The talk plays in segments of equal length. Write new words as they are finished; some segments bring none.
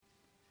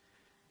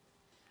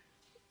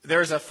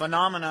there's a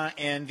phenomena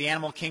in the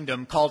animal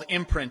kingdom called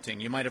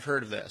imprinting. You might have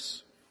heard of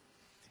this.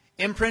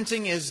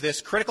 Imprinting is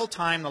this critical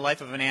time in the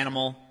life of an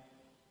animal,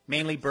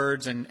 mainly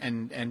birds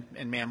and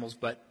mammals,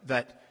 but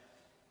that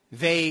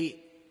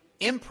they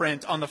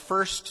imprint on the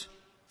first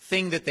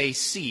thing that they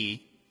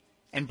see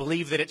and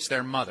believe that it's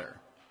their mother.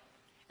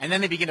 And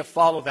then they begin to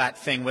follow that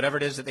thing, whatever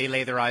it is that they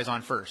lay their eyes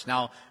on first.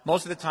 Now,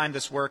 most of the time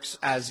this works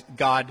as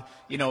God,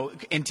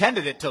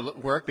 intended it to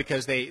work,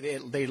 because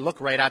they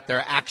look right at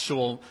their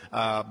actual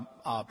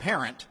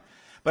parent.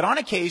 But on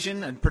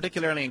occasion, and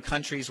particularly in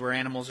countries where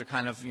animals are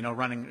kind of,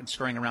 running and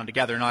scurrying around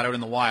together, not out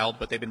in the wild,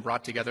 but they've been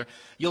brought together,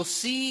 you'll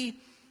see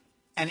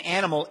an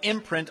animal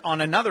imprint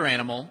on another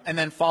animal and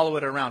then follow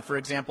it around. For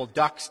example,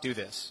 ducks do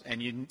this.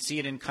 And you see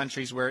it in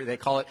countries where they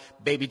call it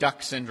baby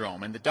duck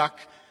syndrome. And the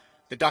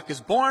duck is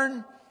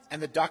born,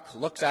 and the duck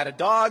looks at a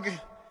dog,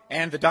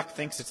 and the duck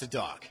thinks it's a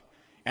dog.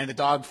 And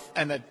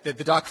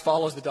the duck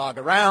follows the dog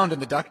around,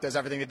 and the duck does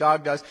everything the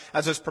dog does.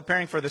 As I was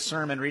preparing for this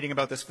sermon, reading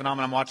about this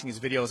phenomenon, I'm watching these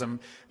videos, I'm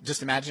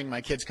just imagining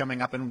my kids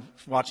coming up and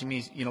watching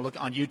me,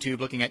 look on YouTube,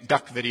 looking at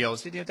duck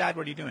videos. Dad,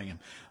 what are you doing?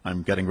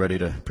 I'm getting ready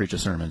to preach a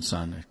sermon,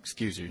 son.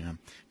 Excuse you.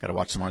 Got to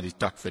watch some more of these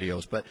duck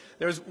videos. But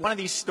there's one of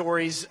these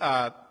stories,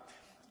 a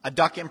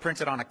duck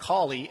imprinted on a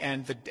collie,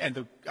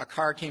 and a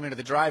car came into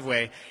the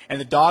driveway,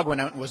 and the dog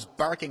went out and was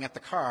barking at the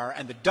car,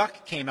 and the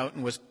duck came out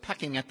and was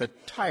pecking at the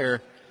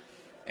tire.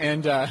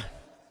 And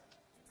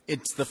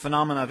it's the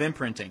phenomena of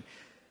imprinting.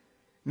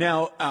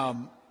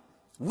 Now,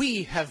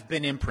 we have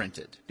been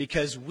imprinted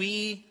because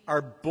we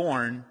are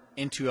born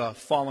into a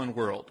fallen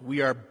world.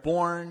 We are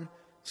born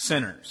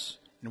sinners,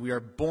 and we are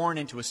born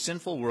into a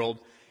sinful world,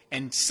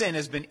 and sin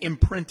has been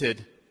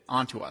imprinted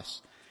onto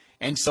us.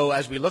 And so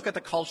as we look at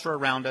the culture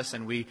around us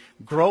and we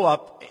grow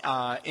up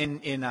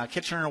in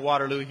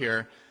Kitchener-Waterloo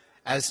here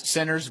as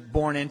sinners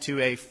born into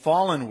a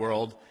fallen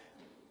world,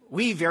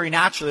 we very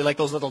naturally, like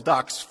those little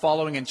ducks,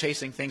 following and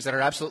chasing things that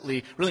are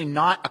absolutely, really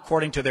not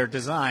according to their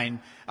design,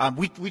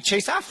 we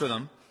chase after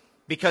them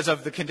because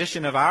of the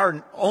condition of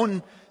our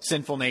own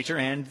sinful nature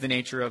and the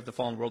nature of the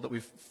fallen world that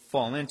we've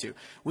fallen into.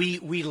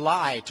 We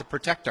lie to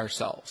protect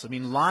ourselves.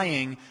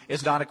 Lying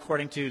is not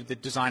according to the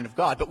design of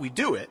God, but we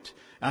do it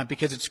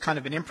because it's kind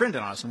of been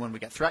imprinted on us. And when we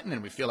get threatened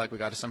and we feel like we've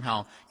got to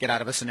somehow get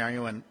out of a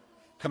scenario and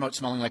come out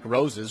smelling like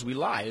roses, we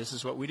lie. This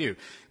is what we do.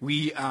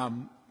 We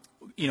can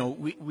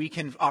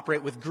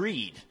operate with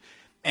greed,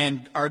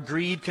 and our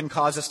greed can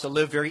cause us to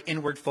live very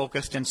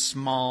inward-focused and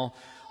small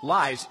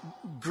lives.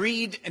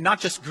 Greed, and not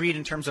just greed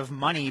in terms of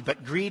money,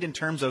 but greed in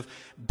terms of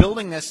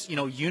building this,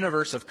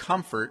 universe of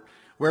comfort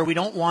where we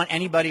don't want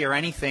anybody or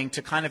anything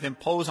to kind of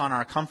impose on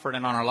our comfort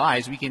and on our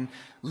lives. We can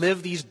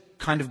live these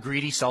kind of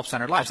greedy,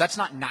 self-centered lives. That's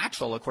not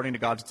natural according to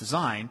God's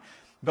design,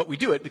 but we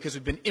do it because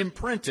we've been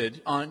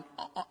imprinted on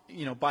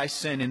by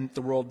sin in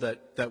the world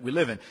that we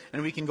live in.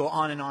 And we can go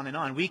on and on and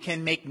on. We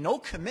can make no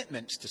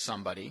commitments to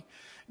somebody,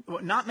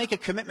 not make a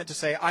commitment to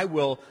say, I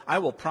will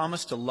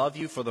promise to love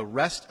you for the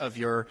rest of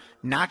your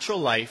natural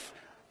life,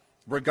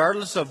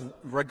 regardless of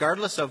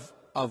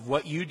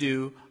what you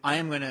do. I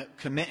am going to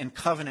commit and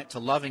covenant to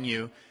loving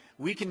you.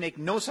 We can make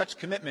no such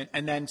commitment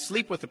and then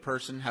sleep with the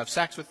person, have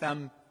sex with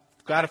them,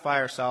 gratify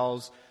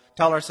ourselves,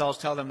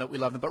 tell them that we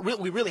love them, but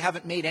we really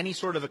haven't made any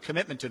sort of a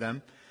commitment to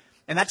them.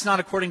 And that's not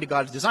according to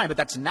God's design, but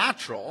that's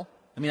natural.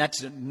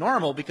 That's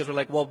normal because we're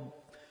like, well,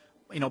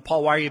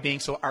 Paul, why are you being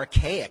so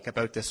archaic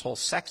about this whole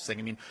sex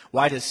thing?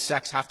 Why does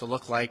sex have to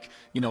look like,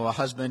 a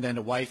husband and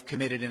a wife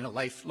committed in a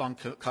lifelong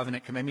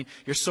covenant commitment?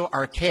 You're so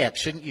archaic.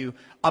 Shouldn't you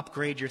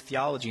upgrade your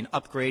theology and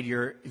upgrade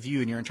your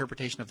view and your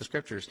interpretation of the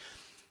scriptures?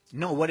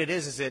 No, what it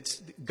is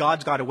it's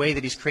God's got a way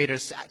that he's created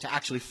us to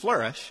actually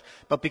flourish,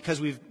 but because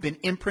we've been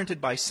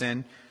imprinted by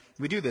sin,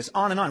 we do this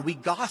on and on. We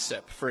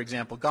gossip, for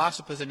example.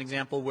 Gossip is an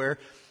example where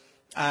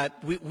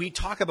we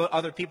talk about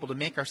other people to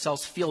make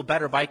ourselves feel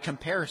better by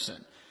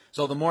comparison.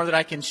 So the more that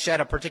I can shed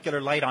a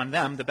particular light on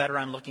them, the better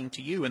I'm looking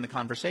to you in the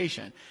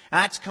conversation. And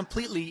that's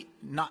completely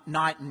not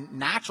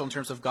natural in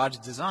terms of God's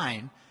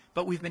design,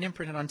 but we've been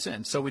imprinted on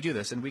sin. So we do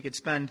this. And we could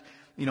spend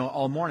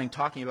all morning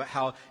talking about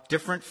how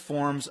different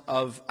forms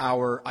of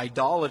our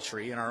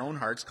idolatry in our own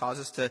hearts cause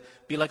us to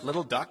be like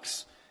little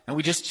ducks, and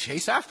we just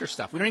chase after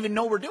stuff. We don't even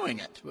know we're doing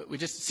it.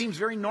 It seems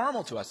very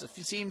normal to us. It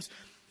seems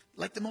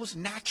like the most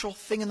natural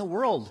thing in the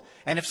world.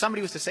 And if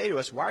somebody was to say to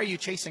us, why are you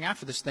chasing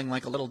after this thing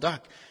like a little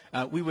duck?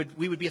 We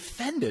would be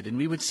offended, and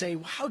we would say,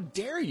 well, how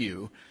dare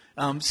you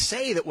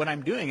say that what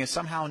I'm doing is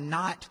somehow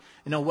not,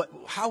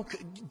 how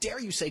dare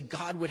you say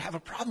God would have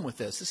a problem with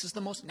this? This is the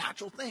most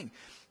natural thing.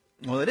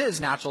 Well, it is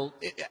natural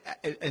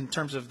in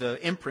terms of the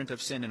imprint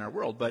of sin in our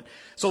world. But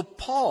so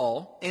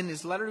Paul, in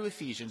his letter to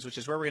Ephesians, which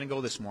is where we're going to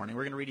go this morning,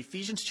 we're going to read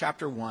Ephesians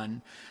chapter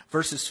 1,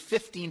 verses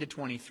 15 to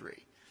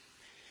 23.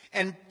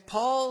 And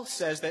Paul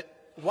says that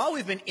while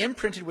we've been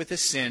imprinted with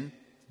this sin,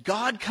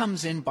 God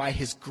comes in by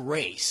his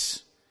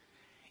grace,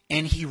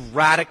 and he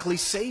radically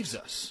saves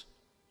us.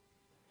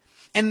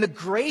 And the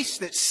grace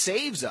that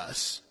saves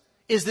us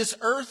is this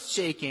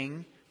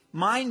earth-shaking,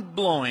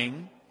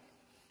 mind-blowing,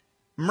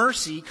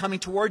 mercy coming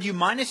toward you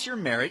minus your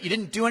merit. You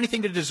didn't do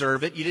anything to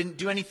deserve it. You didn't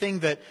do anything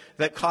that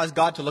caused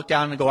God to look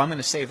down and go, I'm going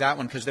to save that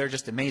one because they're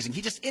just amazing.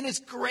 He just, in his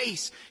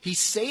grace, he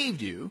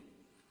saved you.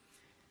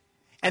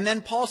 And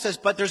then Paul says,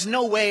 but there's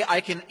no way I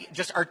can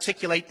just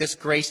articulate this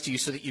grace to you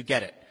so that you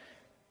get it.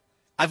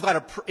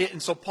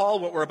 And so Paul,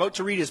 what we're about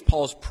to read is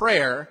Paul's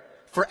prayer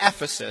for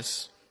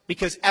Ephesus,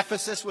 because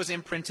Ephesus was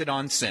imprinted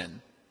on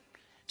sin,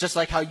 just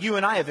like how you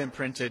and I have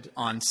imprinted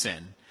on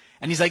sin.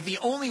 And he's like, the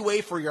only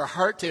way for your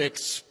heart to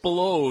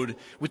explode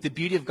with the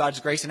beauty of God's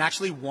grace and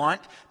actually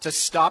want to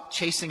stop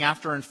chasing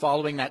after and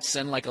following that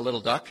sin like a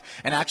little duck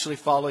and actually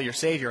follow your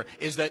Savior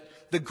is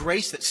that the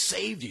grace that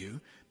saved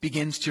you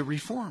begins to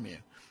reform you.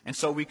 And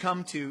so we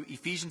come to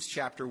Ephesians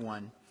chapter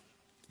 1,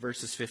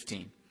 verses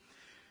 15.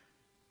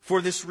 For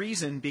this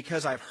reason,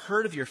 because I've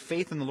heard of your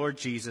faith in the Lord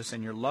Jesus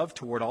and your love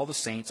toward all the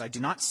saints, I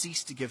do not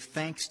cease to give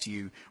thanks to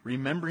you,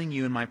 remembering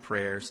you in my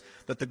prayers,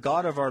 that the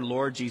God of our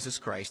Lord Jesus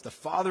Christ, the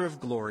Father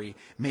of glory,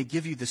 may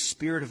give you the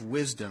spirit of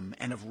wisdom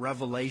and of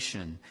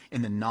revelation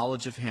in the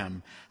knowledge of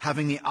him,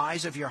 having the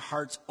eyes of your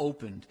hearts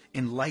opened,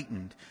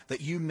 enlightened,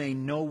 that you may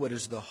know what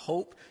is the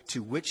hope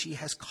to which he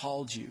has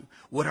called you,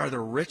 what are the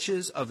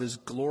riches of his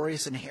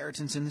glorious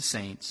inheritance in the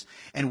saints,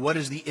 and what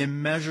is the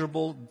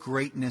immeasurable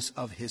greatness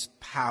of his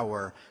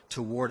power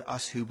toward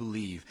us who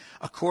believe,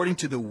 according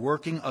to the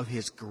working of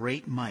his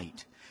great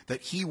might,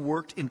 that he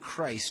worked in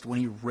Christ when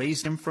he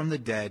raised him from the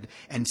dead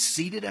and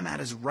seated him at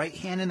his right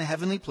hand in the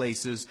heavenly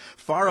places,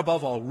 far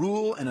above all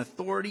rule and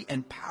authority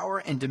and power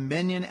and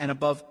dominion, and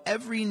above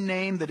every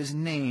name that is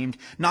named,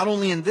 not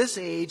only in this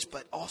age,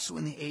 but also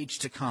in the age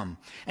to come.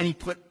 And he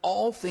put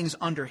all things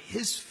under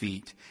his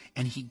feet,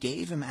 and he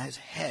gave him as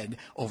head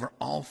over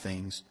all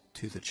things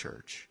to the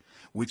church,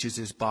 which is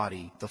his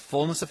body, the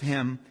fullness of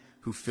him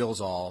who fills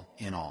all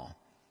in all.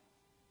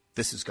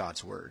 This is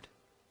God's word.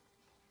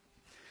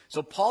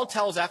 So Paul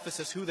tells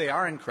Ephesus who they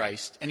are in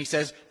Christ, and he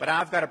says, but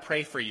I've got to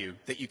pray for you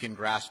that you can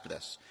grasp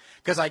this.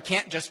 Because I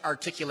can't just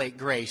articulate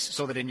grace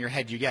so that in your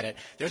head you get it.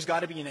 There's got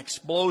to be an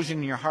explosion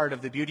in your heart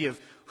of the beauty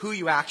of who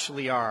you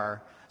actually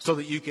are so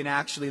that you can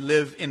actually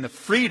live in the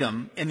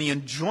freedom, in the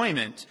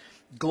enjoyment,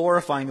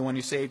 glorifying the one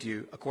who saved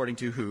you according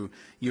to who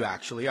you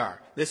actually are.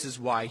 This is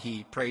why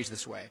he prays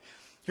this way.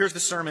 Here's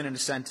the sermon in a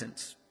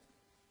sentence.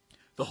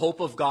 The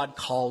hope of God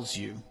calls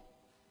you.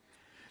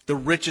 The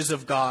riches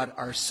of God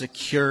are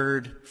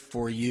secured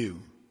for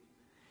you.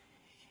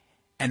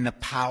 And the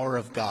power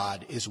of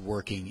God is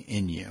working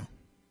in you.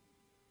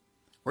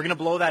 We're going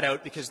to blow that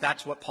out because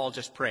that's what Paul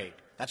just prayed.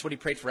 That's what he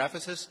prayed for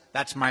Ephesus.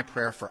 That's my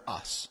prayer for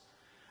us.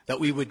 That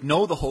we would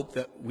know the hope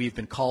that we've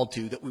been called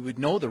to, that we would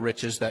know the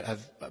riches that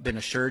have been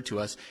assured to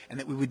us, and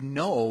that we would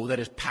know that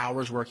his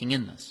power is working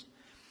in us.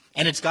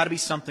 And it's got to be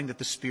something that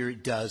the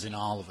Spirit does in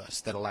all of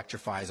us that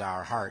electrifies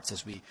our hearts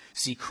as we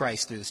see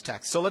Christ through this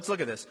text. So let's look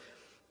at this.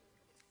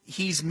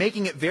 He's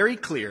making it very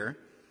clear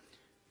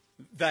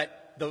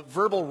that the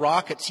verbal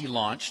rockets he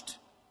launched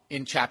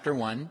in chapter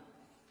 1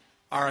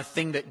 are a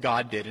thing that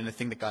God did and a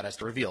thing that God has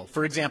to reveal.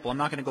 For example, I'm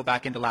not going to go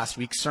back into last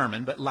week's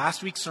sermon, but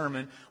last week's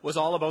sermon was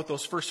all about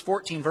those first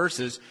 14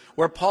 verses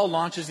where Paul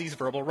launches these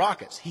verbal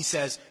rockets. He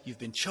says, you've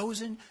been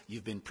chosen,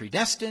 you've been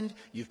predestined,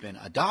 you've been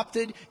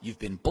adopted, you've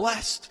been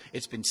blessed,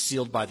 it's been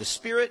sealed by the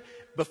Spirit.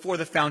 Before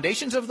the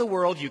foundations of the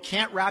world, you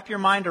can't wrap your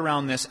mind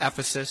around this,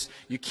 Ephesus.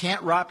 You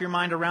can't wrap your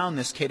mind around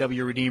this,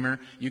 KW Redeemer.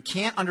 You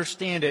can't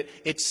understand it.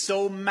 It's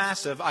so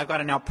massive, I've got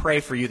to now pray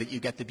for you that you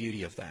get the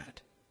beauty of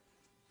that.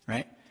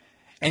 Right?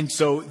 And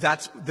so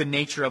that's the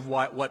nature of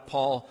what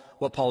Paul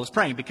is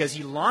praying, because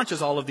he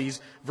launches all of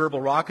these verbal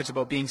rockets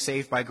about being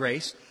saved by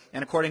grace.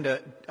 And according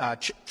to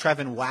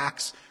Trevin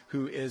Wax,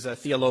 who is a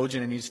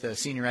theologian and he's the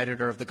senior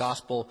editor of the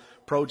Gospel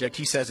Project,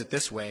 he says it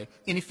this way.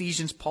 In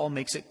Ephesians, Paul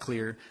makes it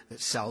clear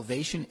that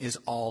salvation is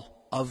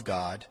all of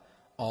God,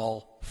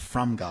 all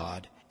from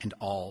God, and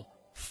all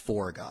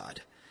for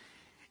God.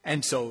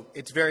 And so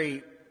it's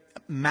very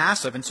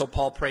massive. And so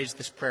Paul prays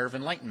this prayer of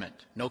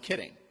enlightenment. No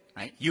kidding.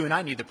 Right? You and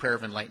I need the prayer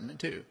of enlightenment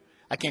too.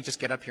 I can't just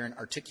get up here and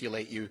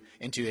articulate you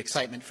into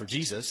excitement for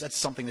Jesus. That's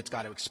something that's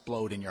got to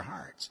explode in your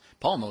hearts.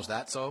 Paul knows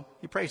that, so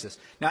he prays this.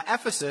 Now,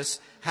 Ephesus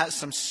has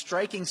some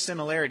striking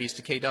similarities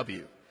to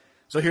KW.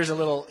 So here's a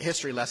little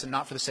history lesson,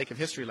 not for the sake of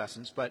history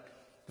lessons, but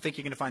I think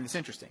you're going to find this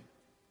interesting.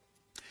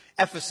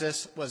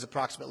 Ephesus was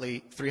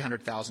approximately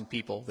 300,000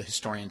 people, the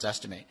historians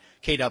estimate.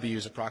 KW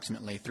is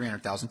approximately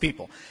 300,000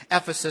 people.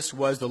 Ephesus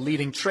was the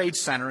leading trade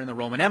center in the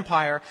Roman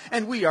Empire,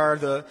 and we are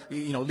the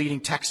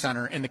leading tech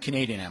center in the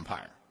Canadian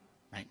Empire.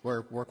 Right?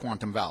 We're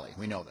Quantum Valley.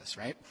 We know this,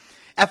 right?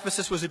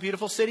 Ephesus was a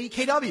beautiful city.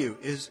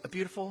 KW is a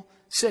beautiful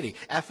city.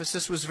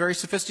 Ephesus was very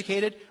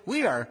sophisticated.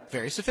 We are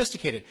very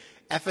sophisticated.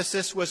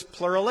 Ephesus was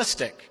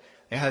pluralistic.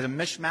 It had a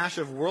mishmash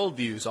of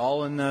worldviews,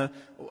 all in the,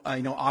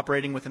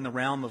 operating within the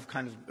realm of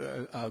kind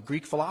of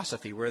Greek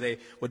philosophy, where they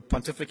would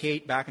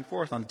pontificate back and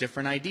forth on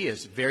different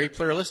ideas. Very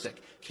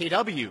pluralistic.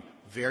 KW,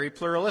 very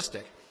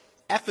pluralistic.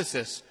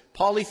 Ephesus,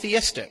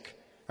 polytheistic.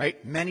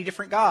 right? Many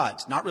different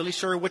gods. Not really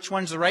sure which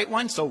one's the right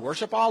one, so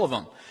worship all of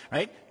them,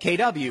 right?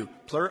 KW,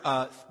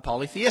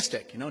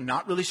 polytheistic.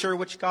 Not really sure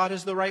which God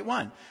is the right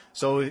one.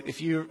 So if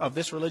you're of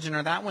this religion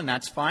or that one,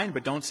 that's fine,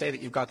 but don't say that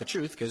you've got the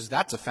truth, because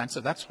that's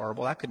offensive, that's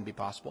horrible, that couldn't be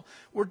possible.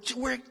 We're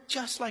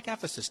just like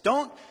Ephesus.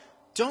 Don't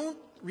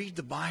read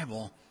the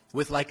Bible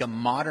with like a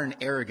modern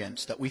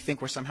arrogance that we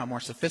think we're somehow more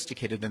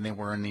sophisticated than they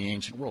were in the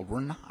ancient world.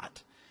 We're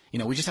not.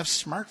 We just have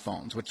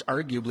smartphones, which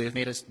arguably have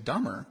made us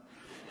dumber.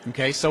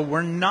 Okay, so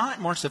we're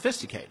not more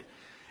sophisticated.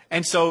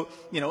 And so,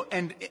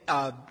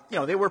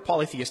 they were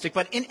polytheistic,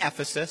 but in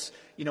Ephesus,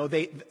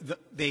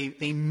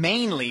 they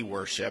mainly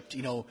worshipped,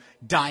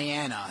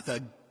 Diana,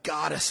 the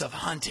goddess of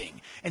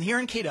hunting. And here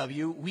in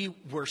KW, we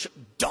worship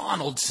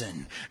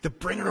Donaldson, the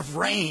bringer of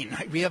rain.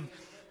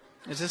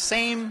 It's the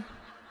same,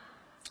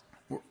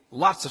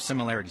 lots of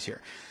similarities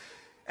here.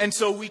 And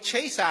so we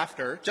chase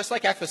after, just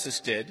like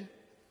Ephesus did,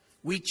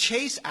 we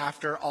chase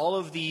after all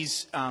of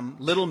these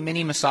little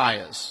mini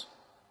messiahs,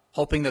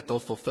 hoping that they'll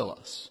fulfill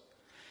us.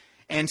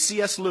 And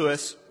C.S.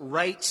 Lewis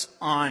writes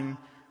on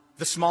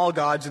the small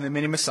gods and the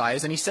mini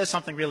messiahs, and he says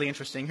something really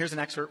interesting. Here's an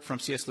excerpt from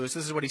C.S. Lewis.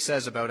 This is what he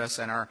says about us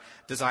and our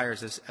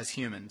desires as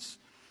humans,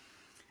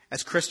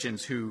 as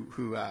Christians who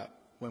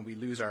when we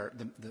lose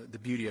the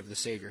beauty of the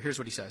Savior. Here's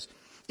what he says.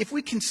 If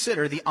we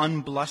consider the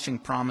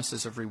unblushing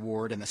promises of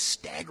reward and the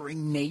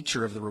staggering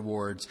nature of the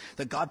rewards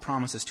that God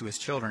promises to his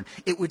children,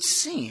 it would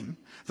seem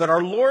that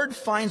our Lord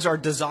finds our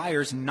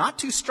desires not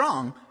too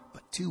strong,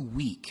 but too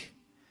weak.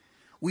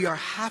 We are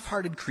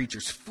half-hearted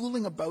creatures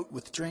fooling about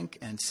with drink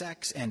and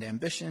sex and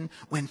ambition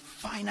when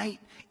finite,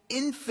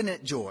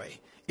 infinite joy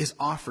is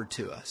offered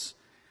to us.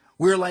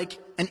 We're like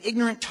an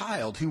ignorant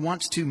child who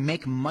wants to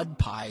make mud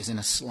pies in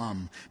a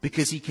slum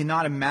because he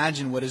cannot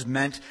imagine what is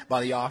meant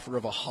by the offer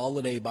of a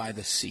holiday by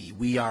the sea.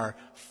 We are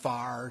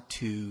far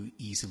too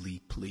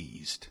easily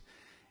pleased.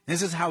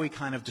 This is how he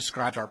kind of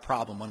describes our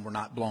problem when we're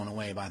not blown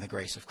away by the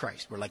grace of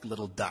Christ. We're like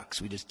little ducks.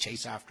 We just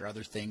chase after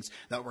other things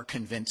that we're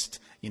convinced,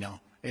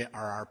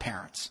 are our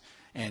parents.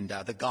 And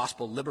the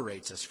gospel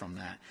liberates us from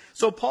that.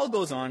 So Paul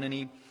goes on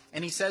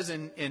and he says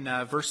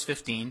in verse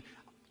 15,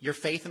 your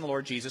faith in the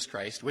Lord Jesus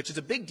Christ, which is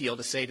a big deal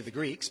to say to the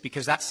Greeks,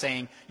 because that's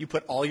saying you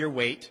put all your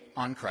weight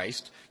on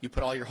Christ, you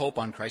put all your hope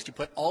on Christ, you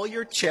put all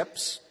your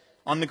chips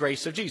on the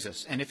grace of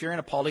Jesus. And if you're in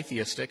a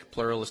polytheistic,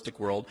 pluralistic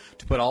world,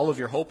 to put all of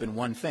your hope in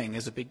one thing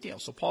is a big deal.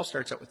 So Paul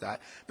starts out with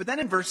that. But then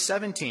in verse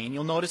 17,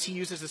 you'll notice he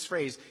uses this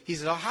phrase. He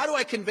says, how do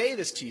I convey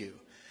this to you?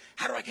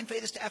 How do I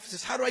convey this to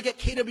Ephesus? How do I get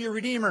KW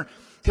Redeemer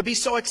to be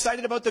so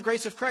excited about the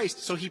grace of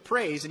Christ? So he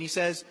prays and he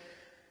says,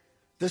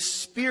 the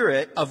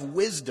spirit of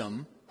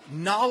wisdom,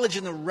 knowledge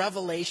and the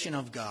revelation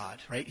of God,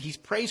 right? He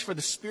prays for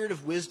the spirit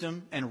of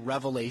wisdom and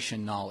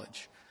revelation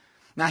knowledge.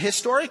 Now,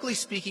 historically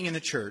speaking in the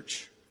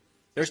church,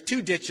 there's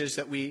two ditches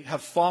that we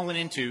have fallen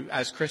into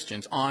as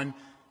Christians on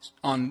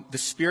the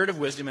spirit of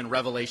wisdom and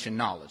revelation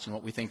knowledge and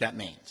what we think that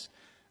means.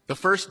 The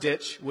first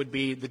ditch would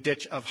be the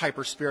ditch of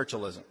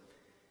hyper-spiritualism.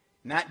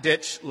 And that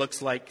ditch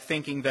looks like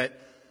thinking that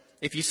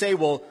if you say,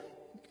 well,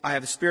 I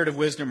have the spirit of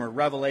wisdom or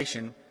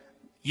revelation,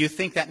 you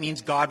think that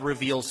means God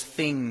reveals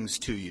things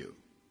to you.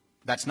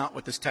 That's not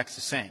what this text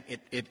is saying.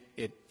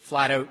 It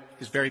flat out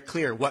is very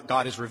clear what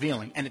God is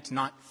revealing, and it's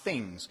not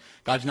things.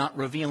 God's not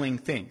revealing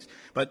things.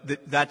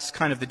 But that's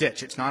kind of the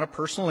ditch. It's not a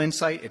personal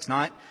insight. It's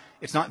not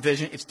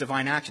vision. It's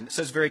divine action. It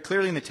says very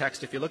clearly in the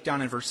text, if you look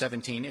down in verse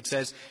 17, it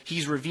says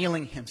he's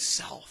revealing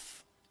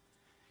himself.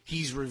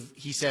 He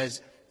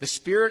says the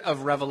spirit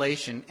of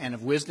revelation and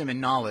of wisdom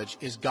and knowledge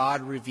is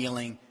God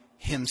revealing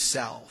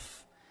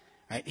himself.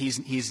 Right?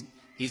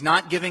 He's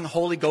not giving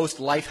Holy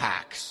Ghost life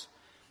hacks.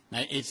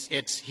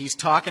 He's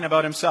talking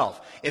about himself.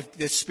 If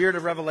the spirit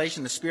of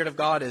revelation, the spirit of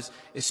God is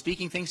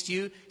speaking things to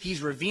you,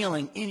 he's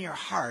revealing in your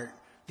heart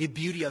the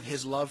beauty of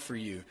his love for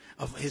you,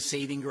 of his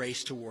saving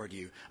grace toward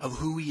you, of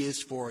who he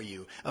is for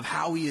you, of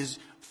how he is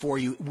for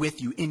you, with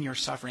you in your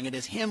suffering. It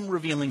is him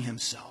revealing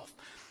himself.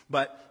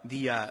 But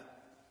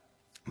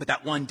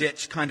that one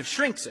ditch kind of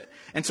shrinks it.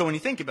 And so when you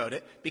think about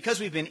it, because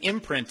we've been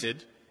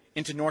imprinted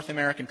into North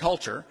American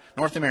culture,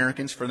 North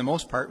Americans, for the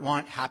most part,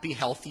 want happy,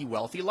 healthy,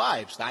 wealthy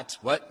lives.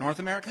 That's what North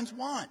Americans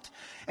want.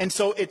 And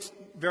so it's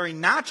very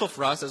natural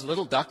for us as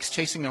little ducks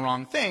chasing the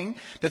wrong thing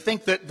to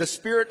think that the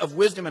spirit of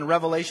wisdom and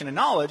revelation and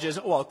knowledge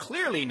is, well,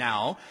 clearly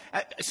now,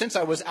 since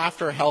I was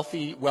after a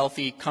healthy,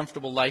 wealthy,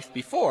 comfortable life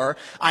before,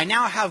 I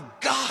now have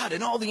God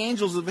and all the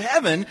angels of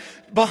heaven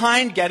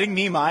behind getting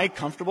me my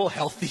comfortable,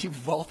 healthy,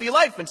 wealthy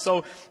life. And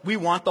so we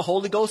want the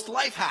Holy Ghost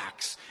life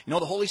hacks. The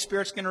Holy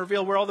Spirit's going to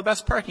reveal where all the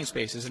best parking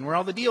spaces and where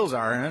all the deals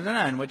are,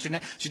 and what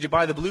should you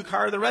buy the blue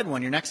car or the red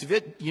one? Your next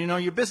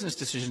your business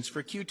decisions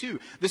for Q2.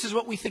 This is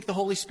what we think the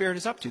Holy Spirit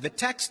is up to. The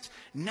text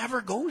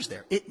never goes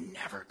there. It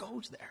never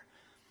goes there.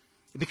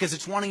 Because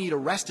it's wanting you to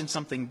rest in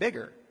something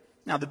bigger.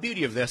 Now, the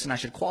beauty of this, and I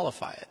should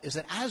qualify it, is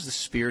that as the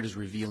Spirit is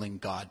revealing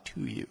God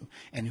to you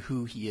and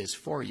who he is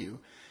for you,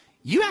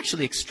 you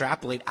actually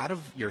extrapolate out of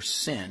your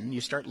sin. You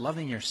start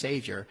loving your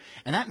Savior,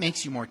 and that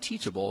makes you more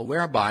teachable,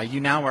 whereby you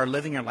now are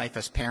living your life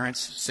as parents,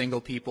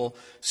 single people,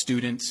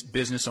 students,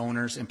 business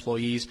owners,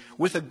 employees,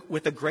 with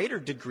a greater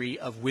degree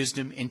of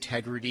wisdom,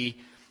 integrity,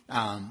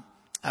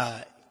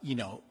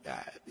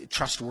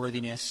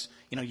 trustworthiness.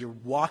 You're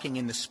walking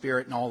in the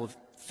Spirit and all of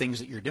things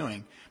that you're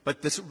doing.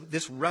 But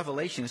this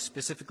revelation is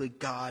specifically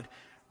God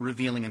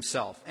revealing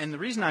himself. And the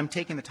reason I'm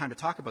taking the time to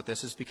talk about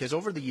this is because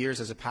over the years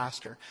as a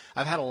pastor,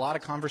 I've had a lot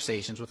of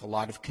conversations with a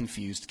lot of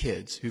confused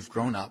kids who've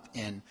grown up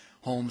in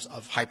homes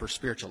of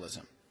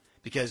hyper-spiritualism.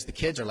 Because the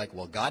kids are like,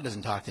 well, God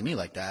doesn't talk to me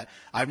like that.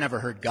 I've never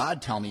heard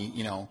God tell me,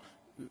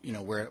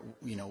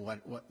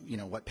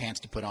 what pants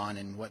to put on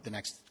and what the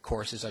next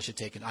courses I should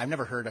take. And I've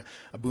never heard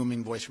a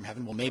booming voice from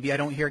heaven. Well, maybe I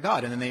don't hear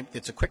God. And then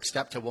it's a quick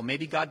step to, well,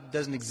 maybe God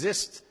doesn't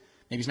exist.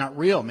 Maybe he's not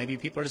real. Maybe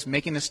people are just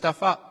making this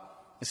stuff up.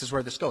 This is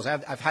where this goes.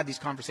 I've had these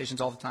conversations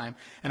all the time,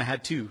 and I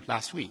had 2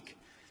 last week,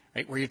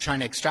 right, where you're trying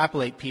to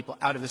extrapolate people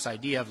out of this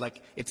idea of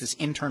like it's this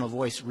internal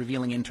voice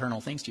revealing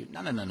internal things to you.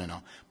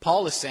 No.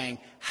 Paul is saying,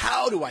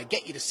 how do I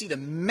get you to see the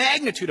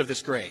magnitude of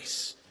this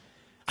grace?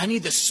 I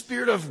need the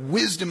spirit of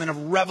wisdom and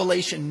of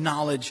revelation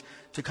knowledge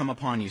to come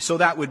upon you. So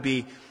that would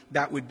be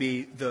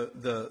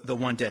the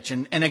one ditch.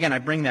 And again, I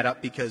bring that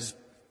up because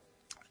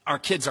our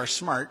kids are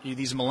smart.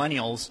 These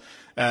millennials,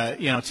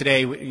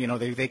 today,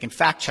 they can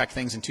fact check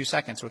things in 2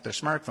 seconds with their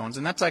smartphones,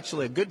 and that's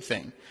actually a good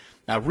thing,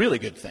 a really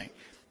good thing.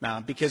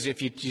 Because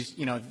if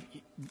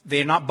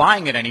they're not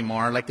buying it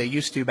anymore like they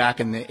used to back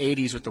in the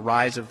 80s with the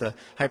rise of the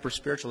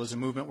hyper-spiritualism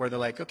movement, where they're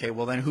like, okay,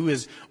 well then who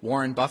is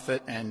Warren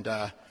Buffett and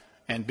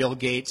Bill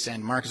Gates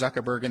and Mark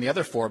Zuckerberg and the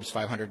other Forbes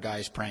 500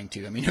 guys praying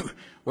to? I mean,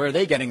 where are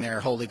they getting their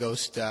Holy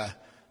Ghost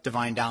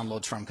divine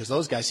downloads from? Because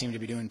those guys seem to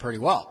be doing pretty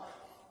well.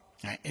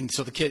 Right? And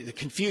so it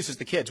confuses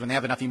the kids when they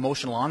have enough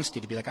emotional honesty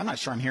to be like, I'm not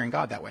sure I'm hearing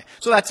God that way.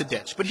 So that's a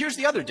ditch. But here's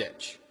the other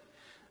ditch.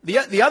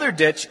 The other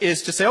ditch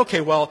is to say, okay,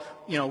 well,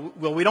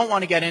 we don't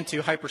want to get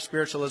into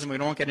hyper-spiritualism. We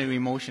don't want to get into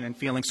emotion and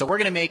feeling. So we're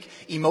going to make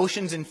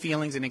emotions and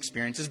feelings and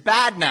experiences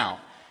bad now.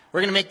 We're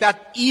going to make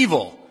that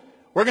evil.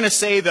 We're going to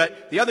say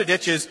that the other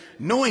ditch is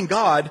knowing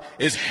God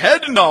is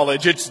head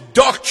knowledge. It's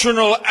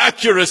doctrinal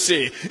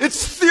accuracy.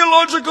 It's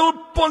theological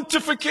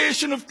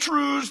pontification of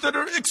truths that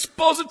are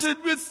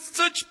exposited with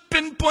such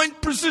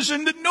pinpoint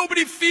precision that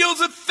nobody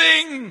feels a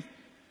thing.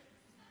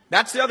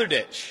 That's the other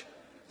ditch.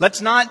 Let's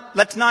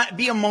not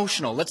be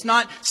emotional. Let's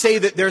not say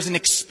that there's an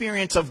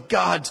experience of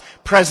God's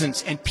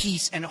presence and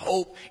peace and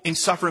hope in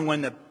suffering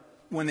when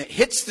it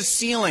hits the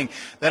ceiling,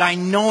 that I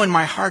know in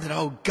my heart that,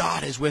 oh,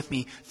 God is with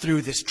me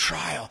through this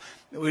trial.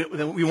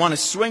 We want to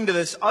swing to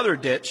this other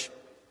ditch,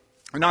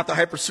 not the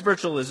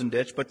hyper-spiritualism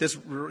ditch, but this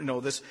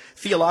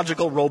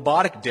theological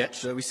robotic ditch.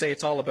 So we say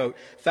it's all about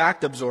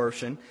fact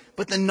absorption.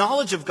 But the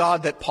knowledge of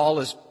God that Paul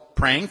is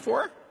praying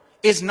for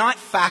is not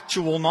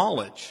factual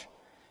knowledge.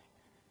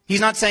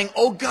 He's not saying,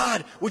 oh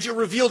God, would you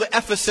reveal to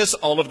Ephesus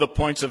all of the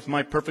points of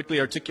my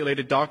perfectly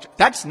articulated doctrine?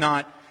 That's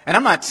not, and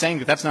I'm not saying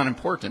that that's not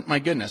important. My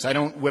goodness, I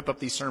don't whip up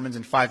these sermons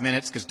in 5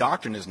 minutes because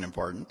doctrine isn't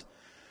important.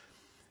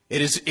 It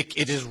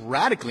is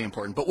radically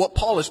important. But what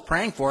Paul is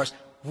praying for is,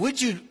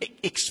 would you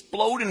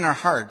explode in our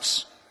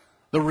hearts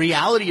the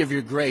reality of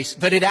your grace,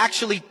 that it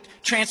actually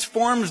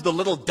transforms the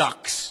little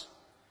ducks,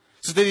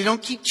 so that they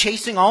don't keep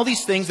chasing all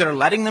these things that are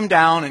letting them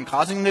down and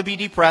causing them to be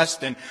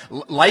depressed, and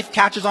life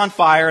catches on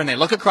fire, and they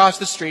look across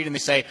the street and they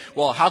say,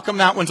 well, how come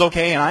that one's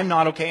okay and I'm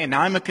not okay, and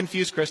now I'm a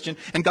confused Christian?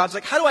 And God's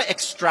like, how do I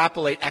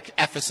extrapolate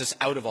Ephesus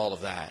out of all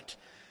of that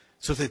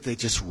so that they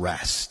just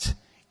rest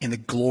in the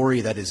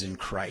glory that is in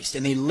Christ,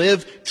 and they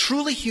live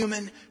truly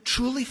human,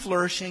 truly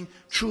flourishing,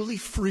 truly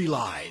free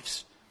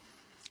lives?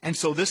 And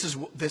so this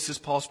is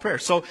Paul's prayer.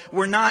 So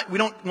we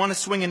don't want to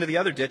swing into the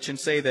other ditch and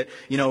say that,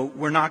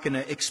 we're not going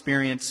to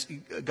experience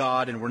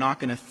God and we're not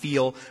going to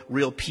feel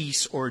real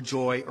peace or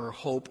joy or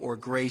hope or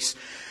grace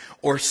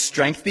or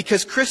strength,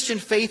 because Christian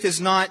faith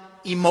is not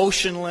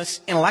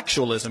emotionless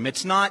intellectualism.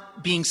 It's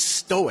not being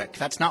stoic.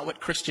 That's not what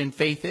Christian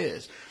faith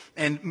is.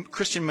 And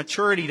Christian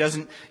maturity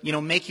doesn't,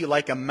 make you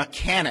like a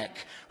mechanic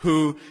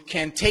who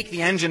can take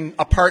the engine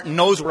apart and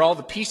knows where all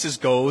the pieces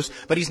goes,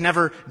 but he's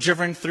never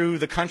driven through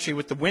the country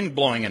with the wind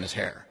blowing in his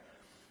hair.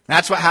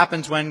 That's what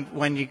happens when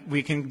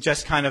we can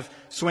just kind of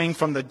swing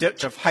from the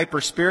ditch of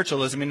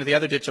hyper-spiritualism into the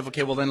other ditch of,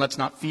 okay, well then let's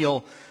not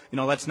feel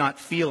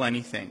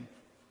anything.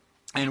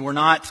 And we're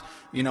not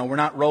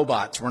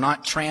robots. We're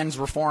not trans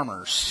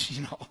reformers,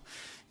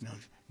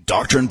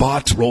 Doctrine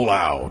bots roll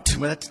out.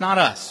 Well, that's not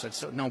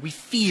us. No, we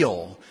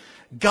feel.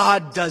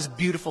 God does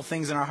beautiful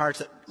things in our hearts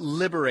that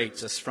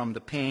liberates us from the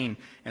pain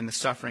and the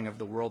suffering of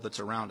the world that's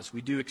around us.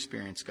 We do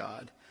experience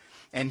God.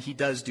 And he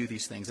does do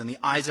these things. And the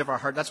eyes of our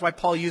heart, that's why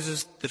Paul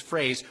uses the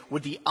phrase,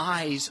 would the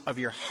eyes of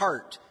your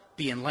heart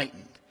be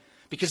enlightened?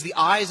 Because the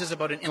eyes is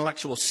about an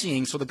intellectual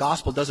seeing, so the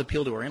gospel does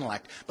appeal to our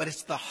intellect. But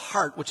it's the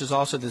heart, which is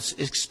also this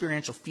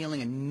experiential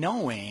feeling and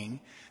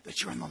knowing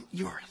that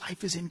your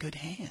life is in good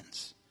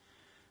hands.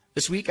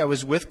 This week I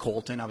was with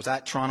Colton. I was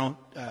at Toronto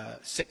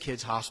Sick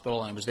Kids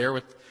Hospital, and I was there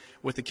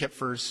with the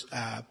Kipfers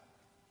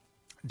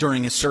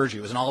during his surgery.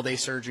 It was an all-day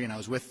surgery, and I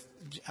was with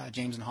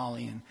James and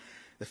Holly and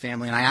the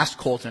family, and I asked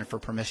Colton for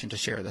permission to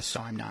share this,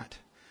 so I'm not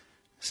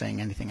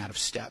saying anything out of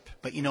step.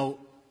 But, you know,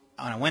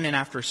 I went in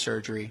after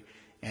surgery,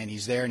 and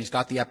he's there, and he's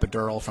got the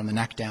epidural from the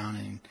neck down,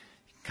 and he can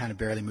kind of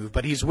barely move,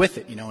 but he's with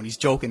it, you know, and he's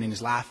joking and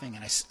he's laughing,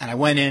 and I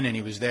went in, and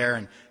he was there,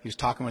 and he was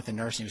talking with the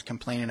nurse, and he was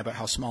complaining about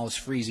how small his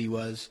freezy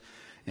was,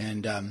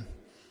 and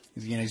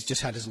you know, he's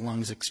just had his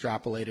lungs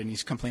extrapolated, and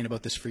he's complaining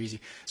about this freezy.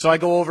 So I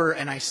go over,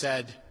 and I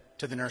said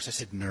to the nurse, I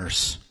said,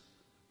 "Nurse,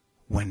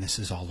 when this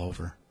is all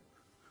over,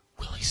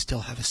 will he still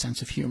have a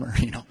sense of humor?"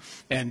 You know,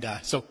 and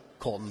so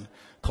Colton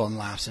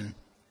laughs, and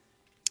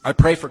I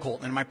pray for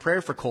Colton, and my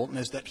prayer for Colton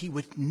is that he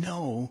would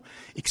know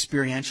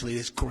experientially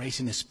this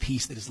grace and this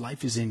peace that his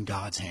life is in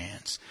God's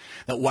hands.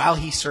 That while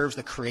he serves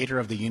the creator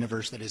of the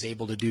universe that is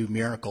able to do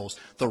miracles,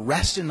 the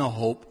rest and the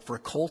hope for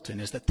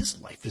Colton is that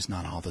this life is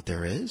not all that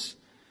there is.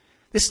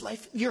 This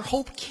life, your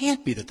hope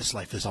can't be that this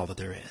life is all that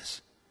there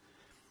is.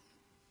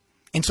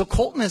 And so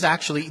Colton is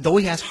actually, though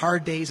he has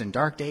hard days and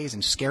dark days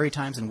and scary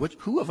times, and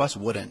who of us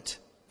wouldn't,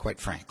 quite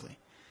frankly?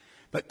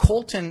 But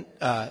Colton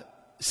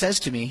says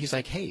to me, he's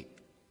like, "Hey,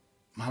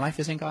 my life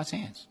is in God's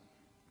hands.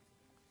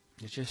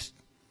 It's just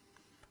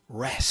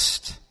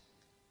rest,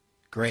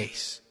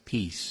 grace,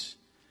 peace."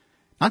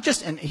 Not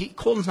just, and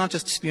Colton's not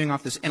just spewing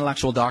off this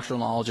intellectual doctrinal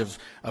knowledge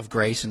of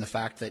grace and the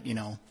fact that, you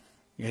know,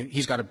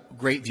 he's got a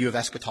great view of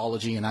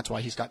eschatology and that's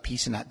why he's got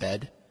peace in that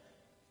bed.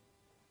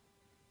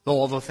 Though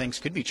all those things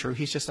could be true,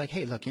 he's just like,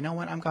 "Hey, look, you know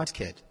what? I'm God's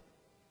kid.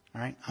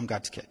 All right? I'm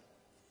God's kid."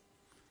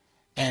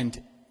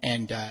 And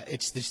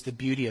it's just the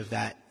beauty of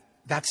that.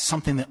 That's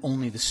something that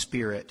only the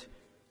Spirit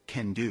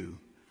can do.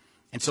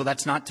 And so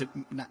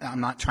I'm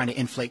not trying to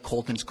inflate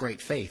Colton's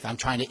great faith. I'm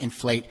trying to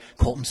inflate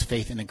Colton's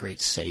faith in a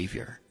great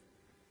Savior.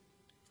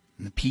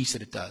 And the peace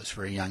that it does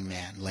for a young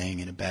man laying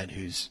in a bed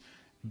who's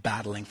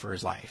battling for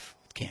his life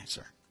with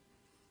cancer.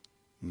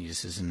 And he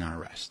just is in no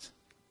rest.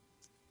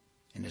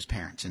 And his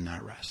parents in no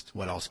rest.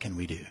 What else can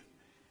we do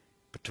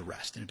but to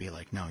rest and be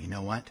like, no, you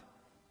know what?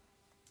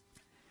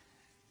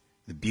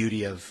 The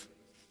beauty of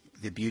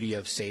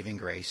saving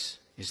grace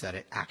is that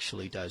it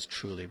actually does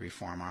truly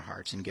reform our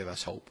hearts and give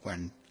us hope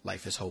when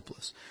life is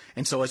hopeless.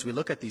 And so as we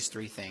look at these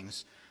three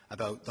things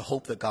about the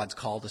hope that God's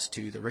called us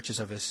to, the riches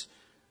of us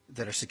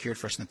that are secured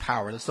for us in the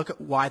power, let's look at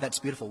why that's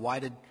beautiful. Why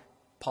did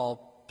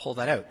Paul pull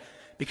that out?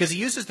 Because he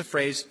uses the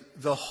phrase,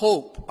 the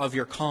hope of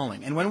your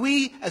calling. And when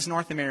we as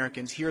North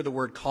Americans hear the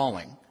word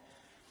calling,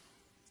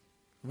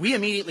 we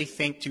immediately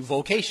think to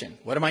vocation.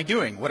 What am I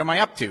doing? What am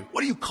I up to?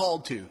 What are you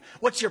called to?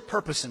 What's your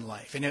purpose in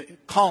life? And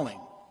calling.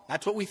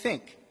 That's what we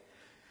think.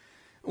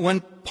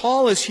 When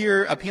Paul is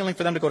here appealing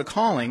for them to go to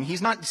calling,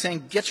 he's not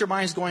saying, get your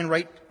minds going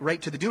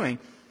right to the doing.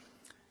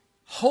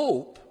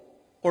 Hope,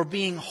 or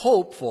being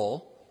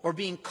hopeful, or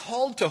being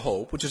called to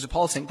hope, which is what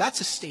Paul's saying, that's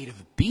a state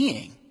of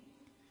being.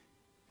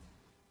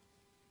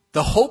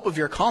 The hope of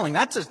your calling,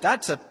 that's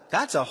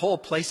a whole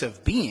place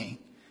of being.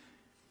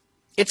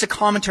 It's a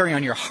commentary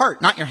on your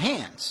heart, not your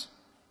hands.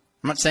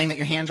 I'm not saying that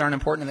your hands aren't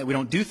important and that we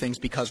don't do things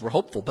because we're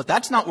hopeful, but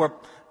that's not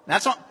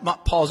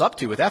what Paul's up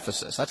to with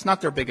Ephesus. That's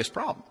not their biggest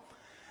problem.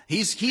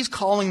 He's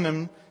calling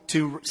them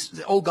to,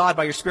 oh God,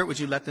 by your Spirit, would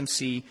you let them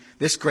see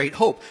this great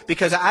hope?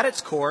 Because at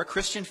its core,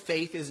 Christian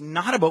faith is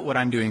not about what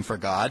I'm doing for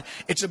God.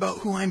 It's about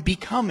who I'm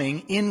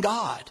becoming in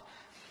God.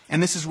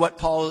 And this is what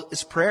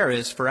Paul's prayer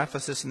is for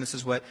Ephesus, and this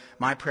is what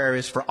my prayer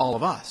is for all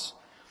of us.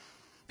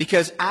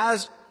 Because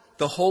as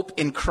the hope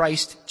in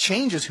Christ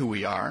changes who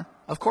we are,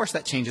 of course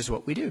that changes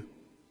what we do.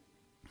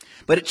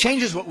 But it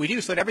changes what we do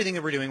so that everything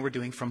that we're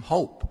doing from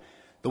hope.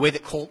 The way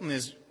that Colton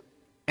is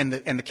and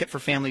the Kipfer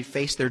family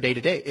face their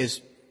day-to-day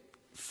is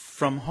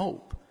from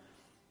hope.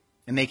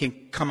 And they can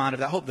come out of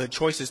that hope. The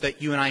choices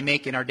that you and I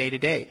make in our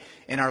day-to-day,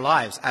 in our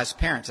lives, as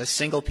parents, as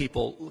single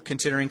people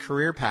considering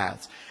career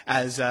paths,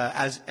 as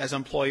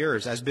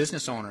employers, as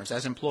business owners,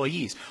 as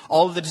employees,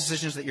 all of the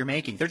decisions that you're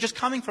making, they're just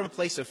coming from a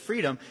place of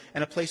freedom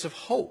and a place of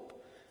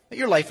hope. That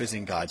your life is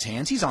in God's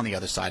hands. He's on the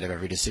other side of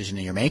every decision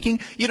that you're making.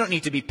 You don't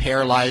need to be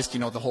paralyzed,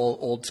 the whole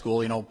old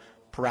school,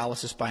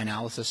 paralysis by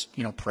analysis,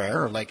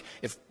 prayer, or like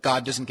if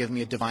God doesn't give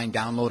me a divine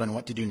download on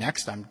what to do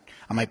next, I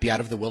might be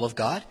out of the will of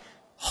God.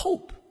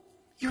 Hope.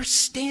 You're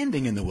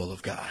standing in the will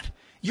of God.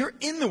 You're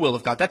in the will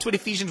of God. That's what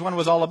Ephesians 1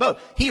 was all about.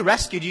 He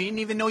rescued you. You didn't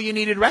even know you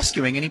needed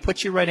rescuing, and he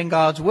put you right in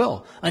God's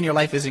will. And your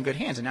life is in good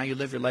hands. And now you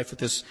live your life with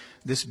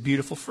this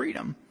beautiful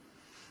freedom.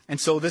 And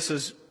so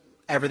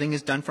everything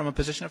is done from a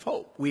position of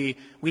hope. We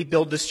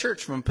build this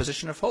church from a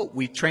position of hope.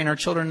 We train our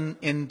children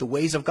in the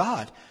ways of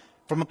God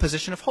from a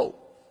position of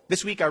hope.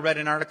 This week I read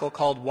an article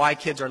called Why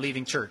Kids Are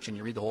Leaving Church, and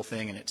you read the whole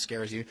thing and it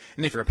scares you.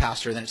 And if you're a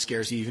pastor, then it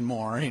scares you even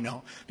more,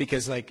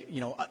 because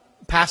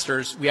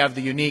pastors, we have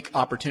the unique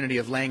opportunity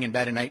of laying in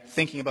bed at night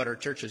thinking about our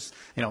churches,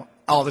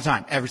 all the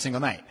time, every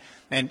single night.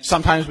 And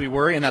sometimes we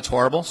worry, and that's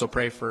horrible, so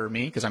pray for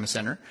me because I'm a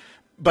sinner.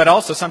 But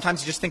also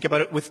sometimes you just think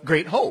about it with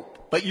great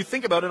hope, but you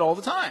think about it all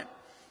the time.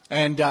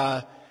 And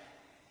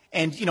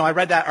And, I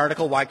read that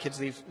article, Why Kids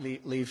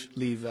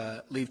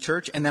Leave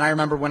Church. And then I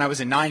remember when I was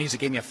in 90s,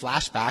 it gave me a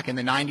flashback in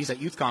the 90s at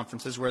youth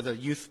conferences where the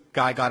youth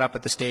guy got up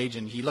at the stage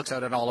and he looks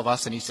out at all of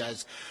us and he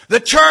says,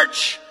 "The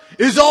church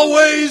is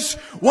always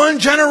one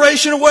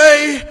generation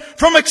away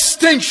from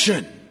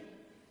extinction.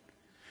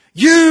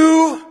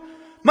 You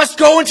must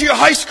go into your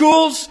high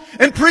schools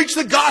and preach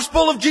the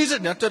gospel of Jesus."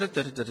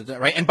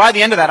 Right? And by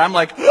the end of that, I'm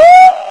like,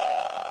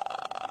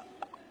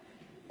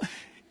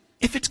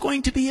 if it's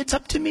going to be, it's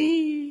up to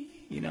me.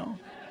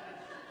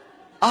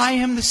 I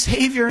am the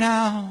Savior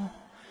now.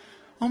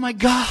 Oh my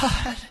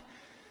God.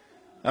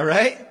 All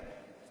right?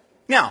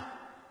 Now,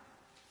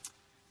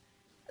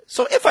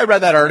 so if I read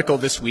that article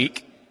this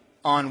week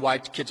on why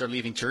kids are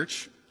leaving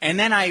church, and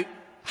then I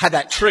had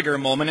that trigger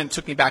moment and it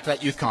took me back to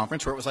that youth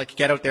conference where it was like,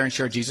 get out there and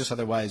share Jesus,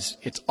 otherwise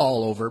it's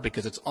all over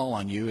because it's all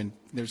on you and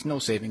there's no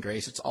saving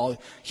grace. It's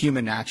all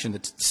human action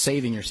that's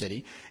saving your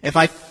city. If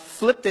I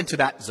flipped into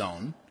that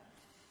zone,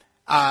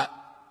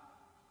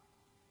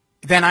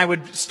 then I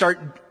would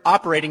start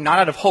operating not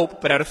out of hope,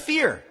 but out of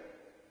fear.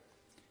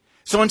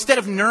 So instead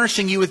of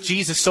nourishing you with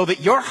Jesus so that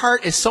your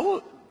heart is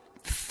so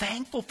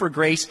thankful for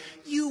grace,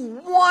 you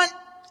want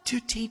to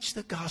teach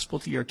the gospel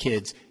to your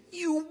kids.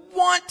 You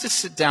want to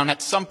sit down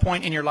at some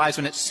point in your lives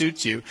when it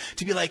suits you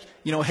to be like,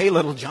 hey,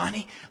 little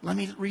Johnny, let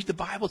me read the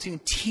Bible to you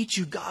and teach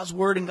you God's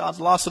word and God's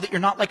law so that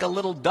you're not like a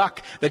little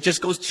duck that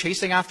just goes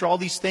chasing after all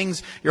these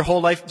things your whole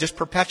life, just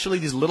perpetually,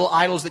 these little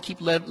idols that keep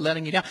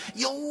letting you down.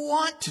 You'll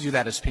want to do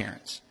that as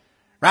parents.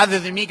 Rather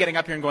than me getting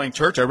up here and going,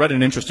 "Church, I read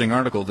an interesting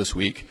article this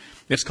week.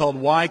 It's called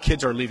Why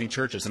Kids Are Leaving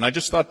Churches." And I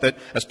just thought that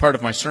as part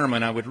of my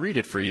sermon, I would read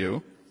it for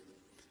you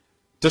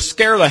to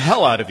scare the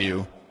hell out of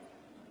you.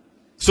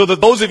 So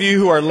that those of you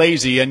who are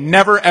lazy and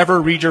never ever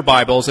read your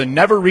Bibles and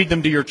never read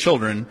them to your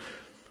children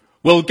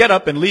will get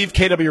up and leave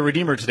KW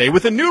Redeemer today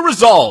with a new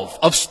resolve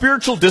of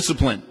spiritual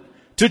discipline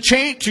to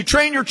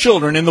train your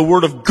children in the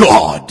Word of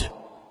God.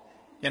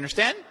 You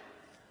understand?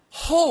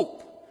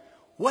 Hope.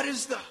 What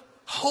is the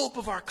hope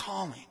of our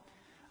calling?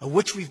 Of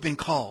which we've been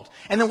called.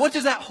 And then what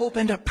does that hope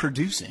end up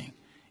producing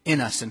in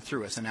us and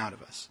through us and out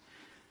of us?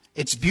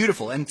 It's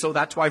beautiful. And so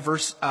that's why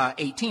verse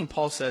 18,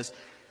 Paul says,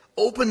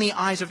 open the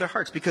eyes of their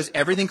hearts, because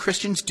everything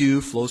Christians do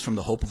flows from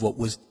the hope of what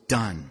was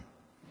done.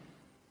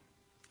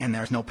 And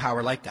there's no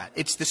power like that.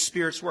 It's the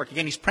Spirit's work.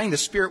 Again, he's praying the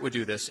Spirit would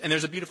do this. And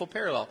there's a beautiful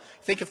parallel.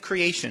 Think of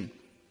creation.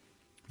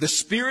 The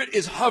Spirit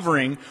is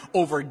hovering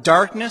over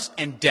darkness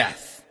and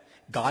death.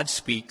 God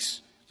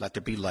speaks, let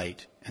there be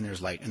light, and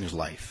there's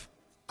life.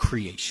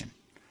 Creation.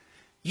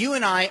 You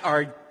and I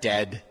are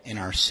dead in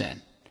our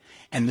sin.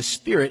 And the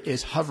Spirit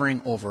is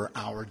hovering over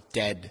our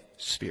dead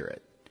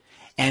spirit.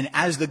 And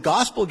as the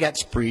gospel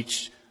gets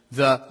preached,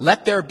 the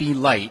let there be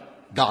light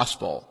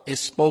gospel is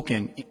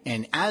spoken.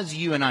 And as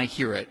you and I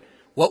hear it,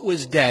 what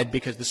was dead,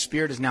 because the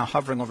Spirit is now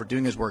hovering over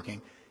doing his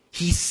working,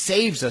 he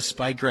saves us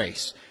by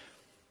grace.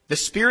 The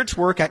Spirit's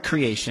work at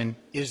creation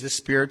is the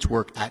Spirit's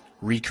work at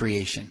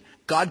recreation.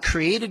 God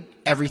created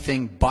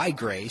everything by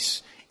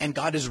grace, and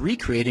God is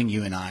recreating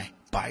you and I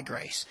by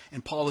grace.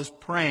 And Paul is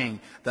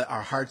praying that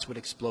our hearts would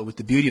explode with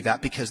the beauty of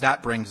that, because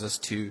that brings us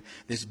to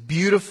this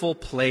beautiful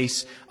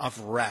place of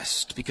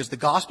rest. Because the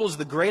gospel is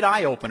the great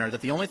eye-opener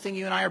that the only thing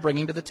you and I are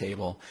bringing to the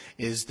table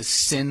is the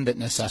sin that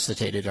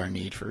necessitated our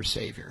need for a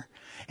Savior.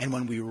 And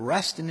when we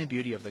rest in the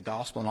beauty of the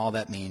gospel and all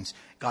that means,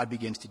 God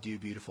begins to do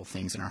beautiful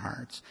things in our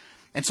hearts.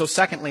 And so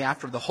secondly,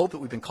 after the hope that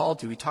we've been called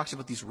to, he talks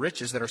about these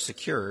riches that are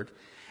secured.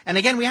 And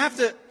again,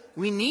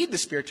 we need the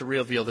Spirit to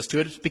reveal this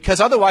to us, because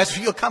otherwise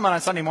you'll come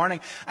on Sunday morning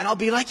and I'll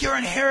be like, your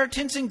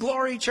inheritance in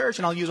glory, church.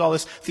 And I'll use all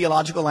this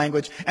theological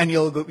language and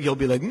you'll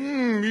be like,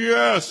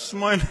 yes,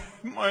 my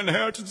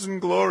inheritance in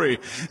glory.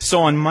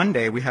 So on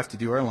Monday we have to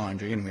do our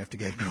laundry and we have to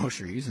get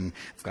groceries, and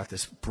I've got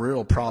this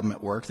brutal problem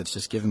at work that's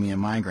just giving me a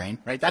migraine,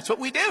 right? That's what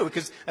we do,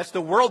 because that's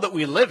the world that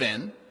we live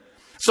in.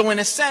 So in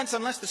a sense,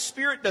 unless the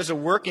Spirit does a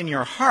work in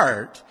your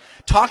heart,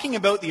 talking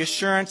about the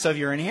assurance of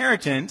your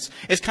inheritance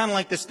is kind of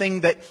like this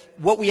thing that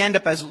what we end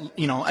up as,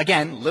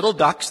 again, little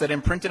ducks that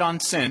imprinted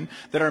on sin,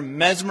 that are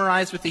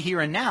mesmerized with the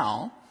here and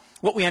now.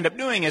 What we end up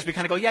doing is we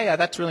kind of go, yeah,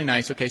 that's really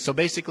nice. Okay, so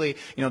basically,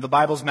 the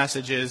Bible's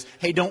message is,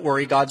 hey, don't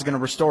worry, God's going to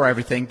restore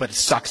everything, but it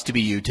sucks to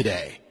be you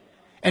today.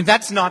 And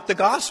that's not the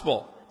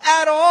gospel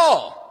at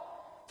all.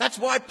 That's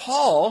why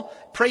Paul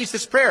prays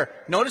this prayer.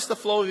 Notice the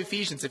flow of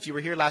Ephesians. If you were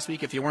here last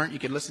week, if you weren't, you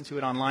could listen to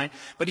it online.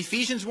 But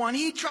Ephesians 1,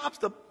 he drops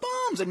the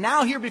bombs. And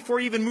now here,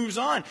 before he even moves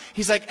on,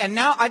 he's like, and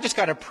now I just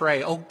got to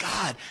pray, oh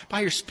God,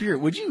 by your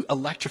Spirit, would you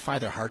electrify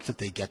their hearts that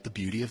they get the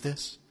beauty of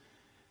this?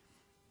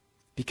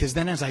 Because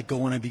then as I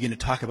go and I begin to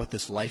talk about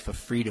this life of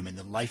freedom and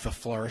the life of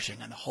flourishing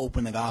and the hope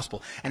in the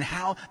gospel, and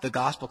how the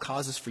gospel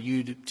causes for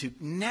you to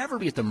never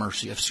be at the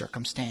mercy of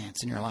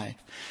circumstance in your life,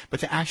 but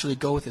to actually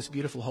go with this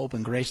beautiful hope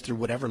and grace through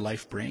whatever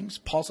life brings,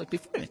 Paul's like,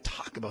 before we even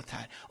talk about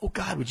that, oh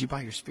God, would you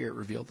by your Spirit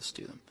reveal this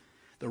to them?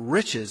 The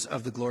riches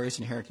of the glorious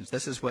inheritance.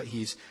 This is what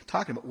he's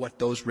talking about, what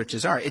those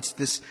riches are. It's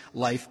this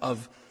life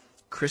of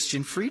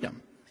Christian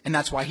freedom. And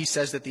that's why he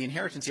says that the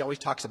inheritance, he always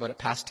talks about it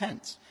past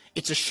tense.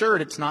 It's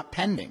assured, it's not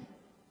pending.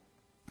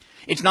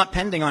 It's not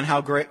pending on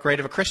how great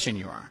of a Christian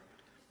you are.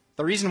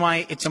 The reason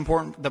why it's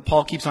important that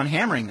Paul keeps on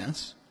hammering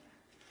this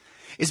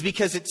is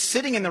because it's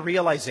sitting in the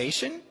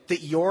realization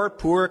that your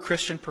poor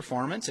Christian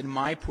performance and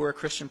my poor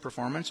Christian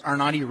performance are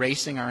not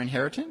erasing our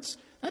inheritance.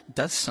 That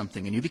does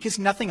something in you because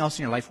nothing else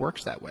in your life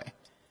works that way.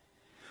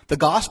 The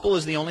gospel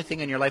is the only thing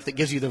in your life that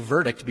gives you the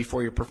verdict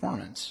before your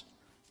performance.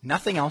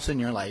 Nothing else in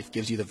your life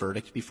gives you the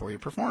verdict before your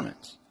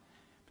performance.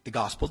 The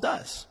gospel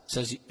does.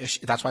 Says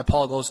that's why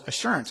Paul goes,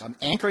 assurance. I'm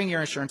anchoring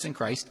your assurance in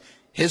Christ,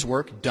 his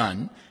work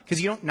done,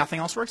 because nothing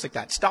else works like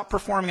that. Stop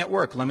performing at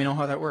work. Let me know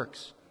how that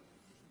works.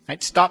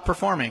 Right? Stop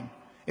performing.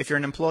 If you're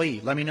an employee,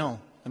 let me know.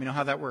 Let me know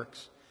how that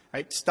works.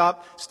 Right?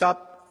 Stop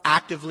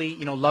actively,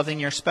 loving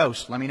your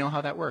spouse. Let me know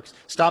how that works.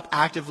 Stop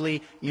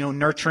actively,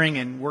 nurturing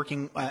and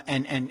working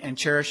and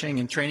cherishing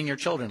and training your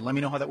children. Let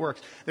me know how that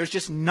works. There's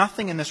just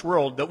nothing in this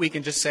world that we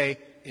can just say,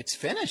 it's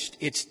finished.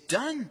 It's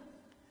done.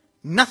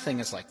 Nothing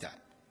is like that.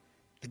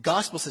 The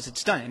gospel says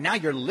it's done. And now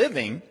you're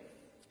living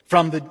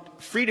from the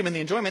freedom and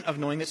the enjoyment of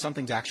knowing that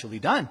something's actually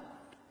done.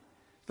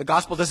 The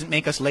gospel doesn't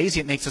make us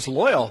lazy. It makes us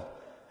loyal.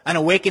 An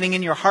awakening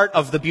in your heart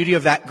of the beauty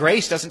of that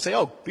grace doesn't say,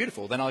 oh,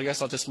 beautiful, then I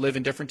guess I'll just live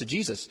indifferent to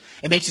Jesus.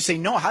 It makes you say,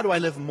 no, how do I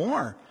live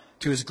more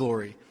to his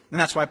glory? And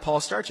that's why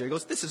Paul starts here. He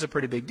goes, this is a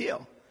pretty big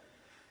deal.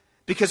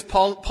 Because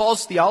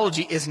Paul's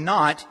theology is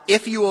not,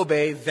 if you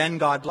obey, then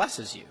God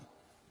blesses you.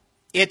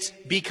 It's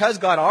because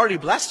God already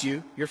blessed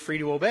you, you're free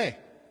to obey.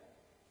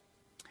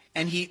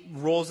 And he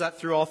rolls that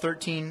through all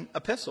 13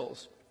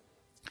 epistles.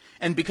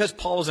 And because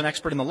Paul is an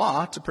expert in the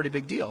law, it's a pretty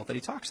big deal that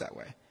he talks that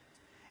way.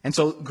 And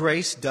so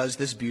grace does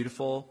this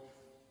beautiful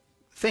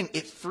thing.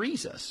 It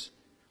frees us.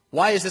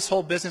 Why is this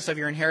whole business of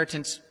your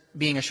inheritance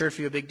being assured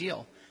for you a big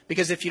deal?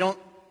 Because if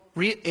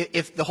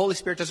the Holy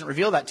Spirit doesn't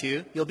reveal that to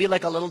you, you'll be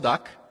like a little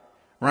duck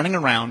running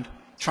around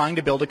trying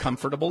to build a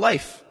comfortable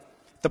life.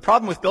 The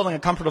problem with building a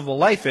comfortable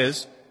life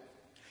is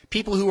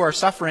people who are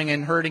suffering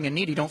and hurting and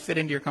needy don't fit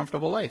into your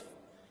comfortable life.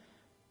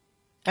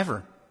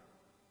 Ever.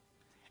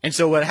 And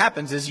so what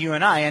happens is you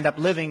and I end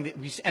up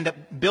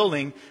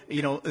building,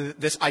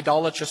 this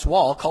idolatrous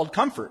wall called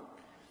comfort.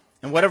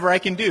 And whatever I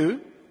can do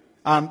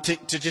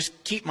to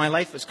just keep my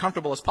life as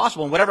comfortable as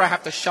possible, and whatever I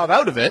have to shove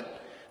out of it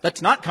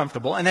that's not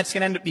comfortable, and that's going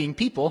to end up being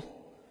people.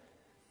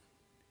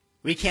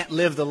 We can't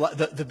live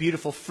the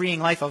beautiful,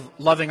 freeing life of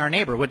loving our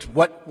neighbor,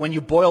 when you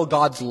boil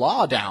God's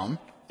law down,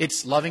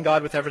 it's loving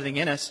God with everything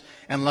in us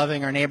and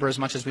loving our neighbor as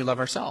much as we love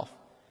ourselves.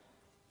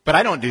 But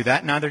I don't do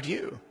that, neither do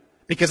you.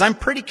 Because I'm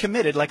pretty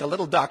committed, like a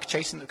little duck,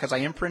 because I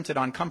imprinted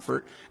on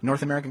comfort,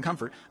 North American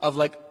comfort, of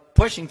like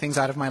pushing things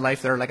out of my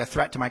life that are like a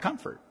threat to my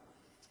comfort.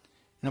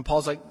 And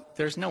Paul's like,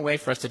 there's no way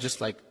for us to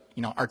just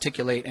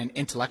articulate and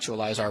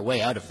intellectualize our way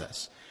out of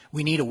this.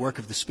 We need a work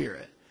of the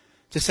Spirit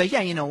to say,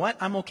 yeah, you know what?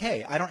 I'm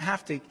okay. I don't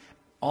have to,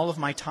 all of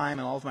my time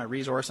and all of my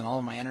resource and all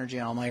of my energy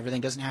and all my everything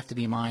doesn't have to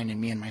be mine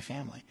and me and my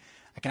family.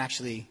 I can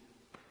actually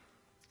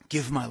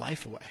give my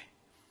life away.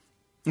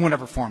 In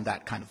whatever form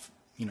that kind of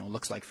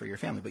looks like for your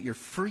family, but you're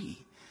free.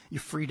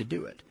 You're free to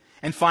do it.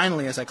 And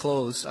finally, as I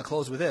close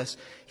with this,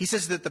 he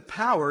says that the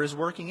power is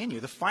working in you.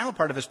 The final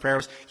part of his prayer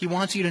is he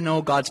wants you to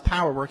know God's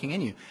power working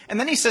in you. And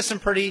then he says some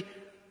pretty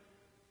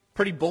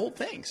bold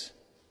things.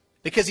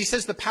 Because he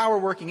says the power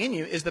working in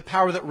you is the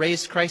power that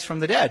raised Christ from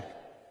the dead.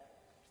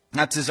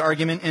 That's his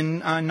argument in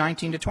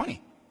 19 to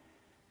 20.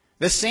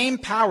 The same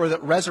power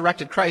that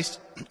resurrected Christ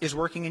is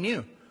working in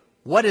you.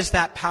 What is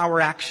that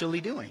power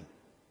actually doing?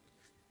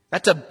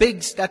 That's a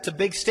big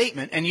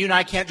statement, and you and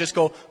I can't just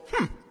go,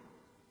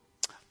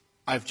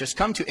 I've just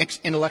come to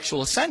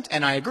intellectual assent,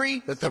 and I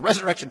agree that the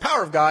resurrection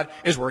power of God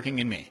is working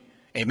in me.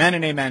 Amen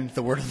and amen,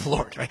 the word of the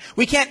Lord. Right?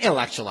 We can't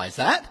intellectualize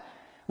that.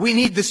 We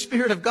need the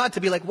Spirit of God to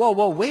be like,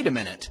 whoa, wait a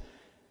minute.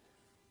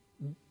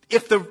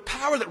 If the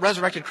power that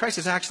resurrected Christ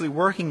is actually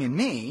working in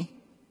me,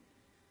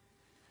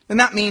 then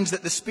that means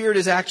that the Spirit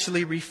is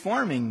actually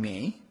reforming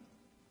me.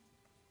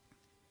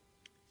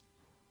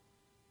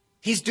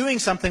 He's doing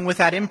something with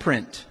that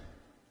imprint.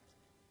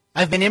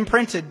 I've been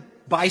imprinted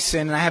by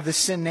sin, and I have this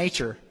sin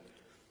nature.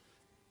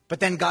 But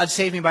then God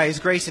saved me by his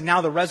grace, and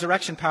now the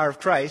resurrection power of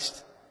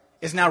Christ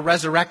is now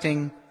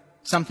resurrecting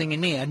something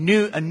in me, a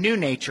new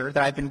nature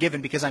that I've been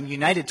given because I'm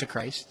united to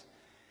Christ.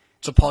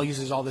 So Paul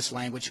uses all this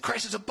language.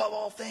 Christ is above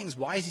all things.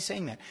 Why is he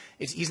saying that?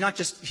 He's not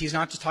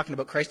just talking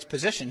about Christ's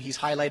position. He's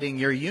highlighting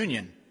your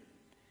union.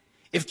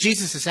 If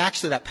Jesus is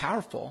actually that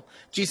powerful,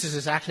 Jesus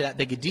is actually that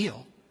big a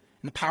deal,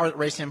 and the power that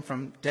raised him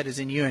from dead is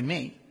in you and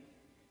me,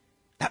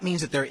 that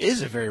means that there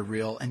is a very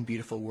real and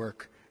beautiful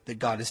work that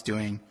God is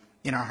doing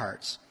in our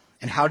hearts.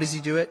 And how does he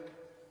do it?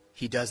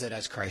 He does it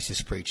as Christ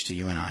has preached to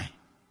you and I.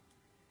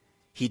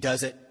 He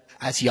does it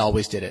as he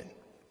always did it.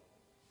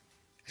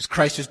 As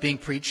Christ was being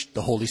preached,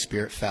 the Holy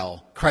Spirit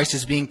fell. Christ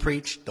is being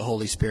preached, the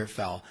Holy Spirit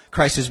fell.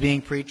 Christ is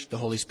being preached, the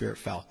Holy Spirit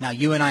fell. Now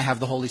you and I have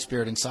the Holy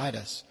Spirit inside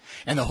us.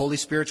 And the Holy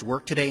Spirit's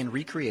work today in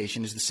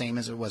recreation is the same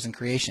as it was in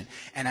creation.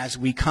 And as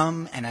we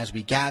come and as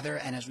we gather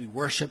and as we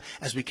worship,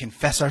 as we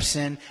confess our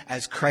sin,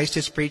 as Christ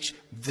has preached,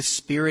 the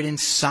Spirit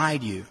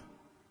inside you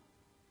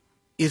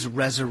is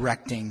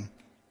resurrecting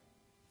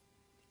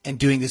and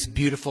doing this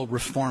beautiful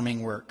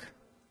reforming work.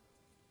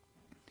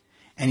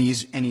 And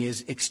he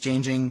is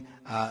exchanging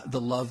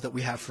the love that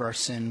we have for our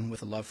sin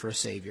with a love for a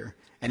Savior.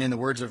 And in the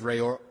words of Ray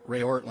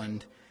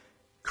Ortland,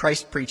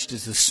 Christ preached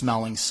as the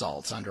smelling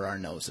salts under our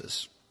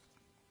noses.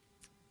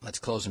 Let's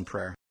close in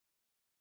prayer.